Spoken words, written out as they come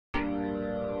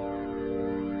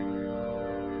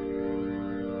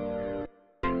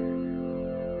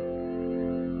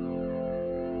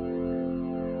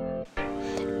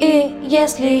И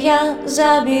если я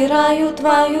забираю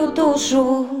твою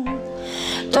душу,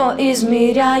 то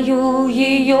измеряю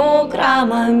ее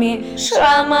граммами,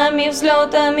 шрамами,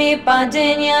 взлетами,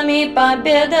 падениями,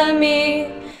 победами.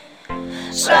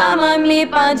 Шрамами,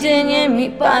 падениями,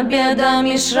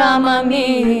 победами,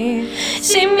 шрамами,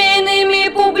 семейными,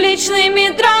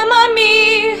 публичными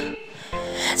драмами,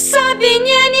 с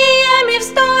обвинениями в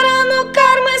сторону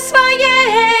кармы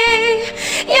своей.